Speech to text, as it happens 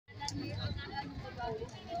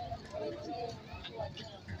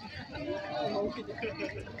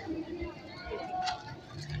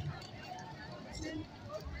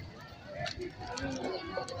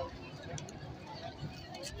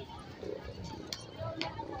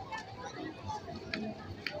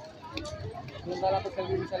Doon lalapit sa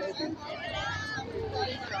sa loob.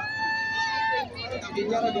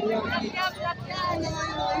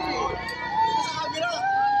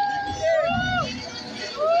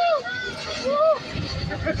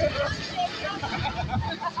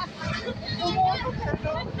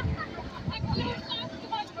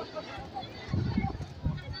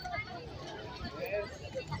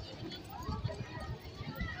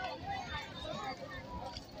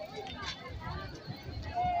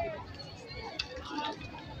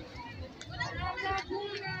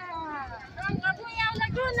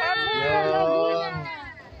 Ganyan.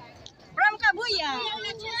 From Kabuya.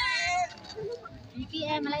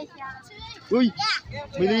 BPM Malaysia. Uy,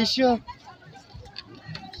 Malaysia.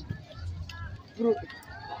 Bro.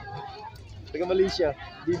 Taga Malaysia,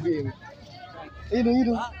 BBM. Ayun.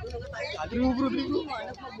 Bro.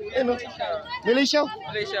 Ayun. Malaysia.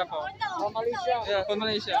 Malaysia po. Malaysia. Yeah, from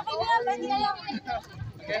Malaysia.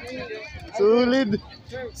 Solid.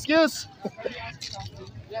 Excuse.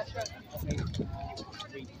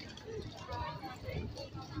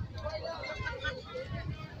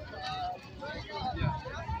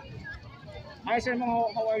 Hi sir, how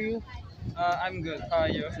are you? I'm good. How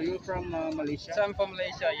are you? So you're from Malaysia? So I'm from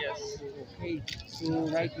Malaysia, yes. Okay. So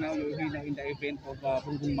right now you're here now in the event of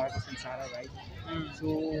Bongbong Marcos and Sara, right? So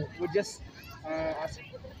we just ask,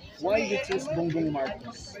 why you choose Bongbong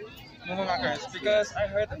Marcos? Bongbong Marcos, because I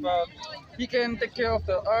heard about he can take care of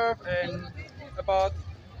the earth and about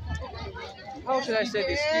how should I say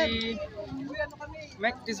this? He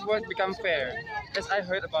make this world become fair. As I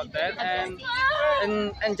heard about that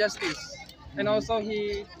and justice. And also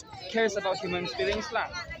he cares about human feelings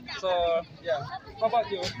lah. So yeah. How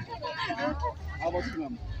about you? How about you,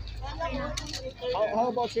 ma'am?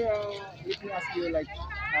 How about you? Let me ask you, like,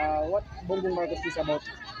 what Bongbong Marcos is about?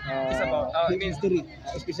 It's about, the history,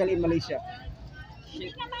 especially in Malaysia.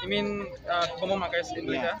 You mean Bongbong Marcos in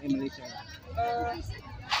Malaysia? Yeah, in Malaysia.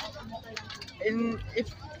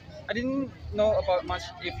 If I didn't know about much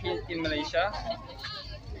if he in Malaysia.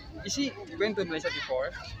 Is he went to Malaysia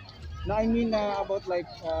before? No, I mean about like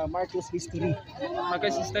Marcos' history.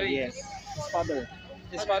 Marcos' history. Yes, his father.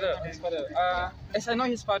 His father. As I know,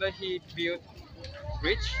 his father he built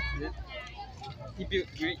rich. He built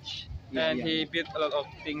rich, Yeah, and yeah. he built a lot of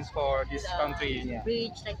things for this country. Yeah.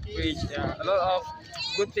 Bridge like this. Rich, yeah, a lot of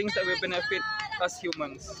good things that will benefit us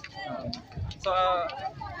humans. So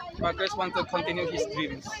Marcos want to continue his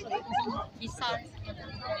dreams. His son.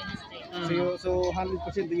 So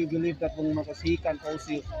 100% do you believe that Bongbong Marcos he can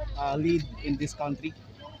also lead in this country?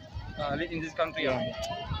 Lead in this country. I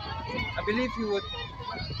believe he would,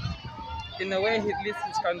 in a way, he leads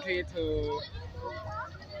his country to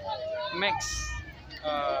mix.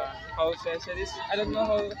 How should I say this? I don't know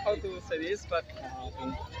how to say this, but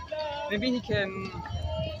maybe he can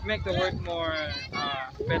make the world more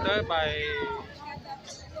better by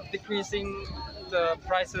decreasing the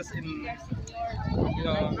prices in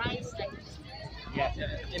Yeah.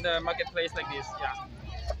 in the marketplace like this. Yeah.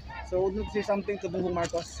 So would you say something to Bongbong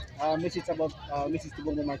Marcos? Message to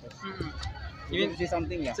Bongbong Marcos. You Would you say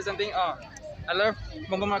something? Yeah. Say something. I love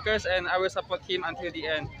Bongbong Marcos and I will support him until the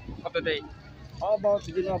end of the day. How about,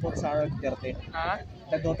 did you know about Sara Duterte,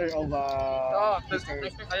 the daughter of That's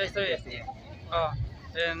history.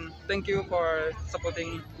 And thank you for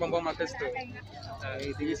supporting Bongbong Marcos too.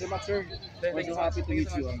 Okay, thank you so much, sir. Thank We're you so so much. happy to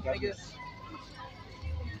meet you. God Thank you. bless.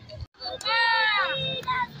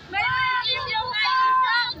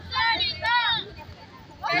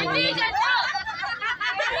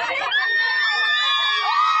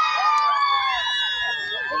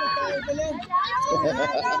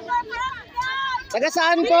 Taga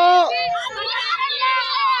saan po?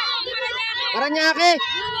 Paranaque.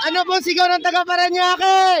 Ano po sigaw ng taga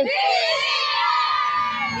Paranaque?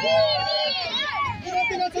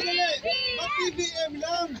 BBM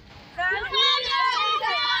lang.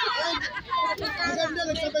 Maganda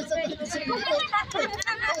lang sabay-sabay.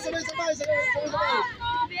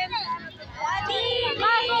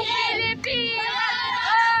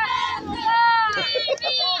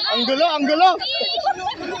 Ang gulo.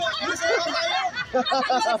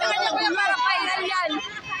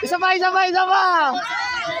 Isa pa.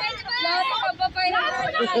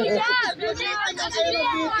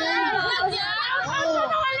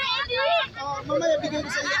 Mamaya bigay ko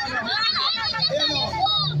sa iyo. Ayan o.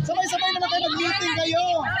 Sabay-sabay naman tayo mag-meeting kayo.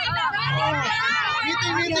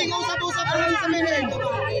 Meeting, usap-usap. Ano sasabihin?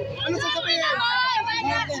 Ano sasabihin?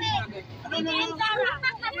 Ano?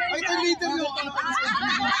 Ay, ito leader nyo.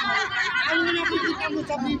 Ano na nakikita mo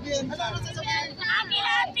sa BBM? Ano sasabihin?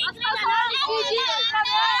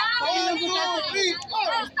 One, two, three, four.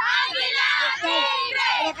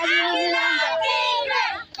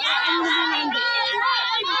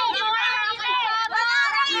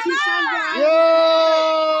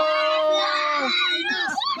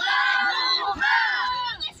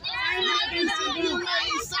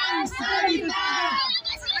 Isang salita.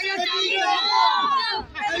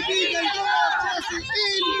 Kaibigan ko siya si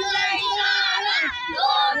Inday Sara.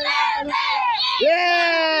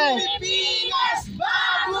 Pilipinas,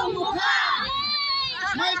 bagong mukha.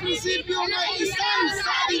 May prinsipyo na isang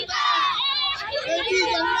salita.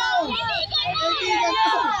 Kaibigan ko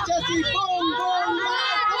siya si Bongbong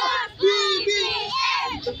Marcos.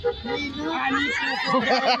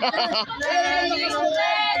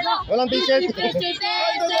 Walang t-shirt.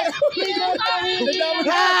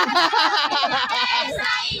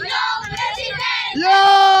 Yo!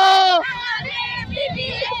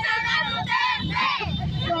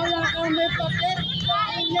 Wala kami pakit sa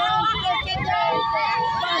inyong presidente.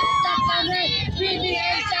 Basta kami,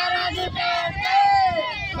 BBM Sara Duterte.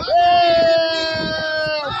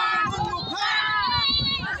 Bagong mukha.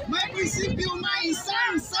 May prinsipyo na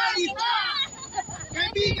isang salita.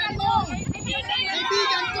 Kaibigan ko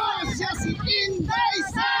siya si Inday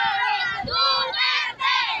Sara.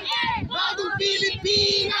 Bagong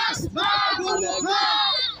Pilipinas, bagong mukha.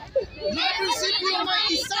 May prinsipyo na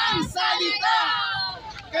isang salita.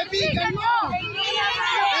 Kaibigan ko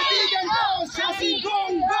siya si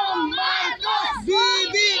Bongbong Marcos.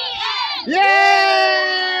 BBM. Yeah!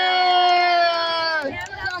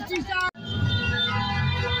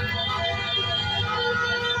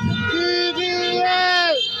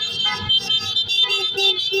 BBM!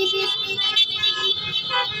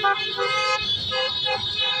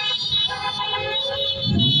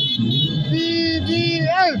 BBM!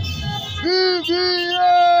 BBM!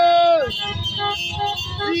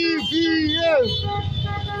 BBM!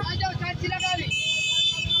 Ayaw, saan sila galing?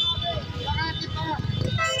 Bakit pa?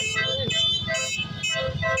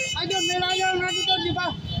 Ayun, may layaw na dito, di ba?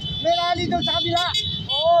 May lali doon sa kabila.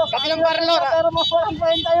 Oo. Kabilang parlor. Pero walang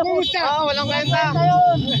kwenta yung kumusta. Walang kwenta.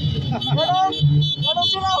 Yun. Ganun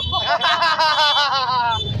sila.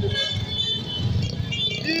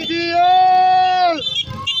 BBM!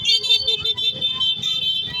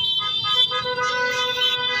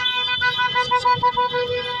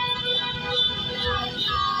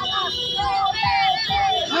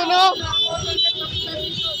 Ano?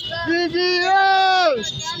 BBM!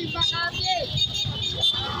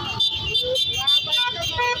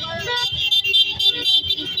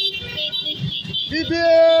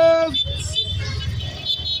 BBM!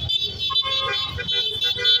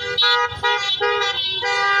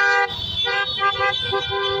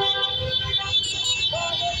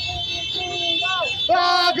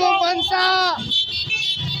 Bagong bansa!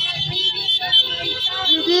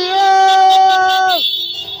 BBM!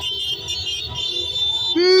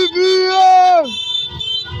 BBM!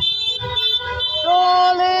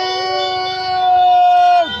 Solid!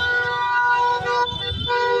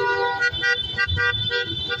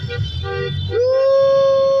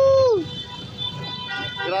 Woo!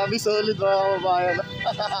 Grabe solid mga kababayan.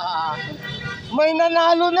 May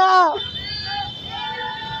nanalo na!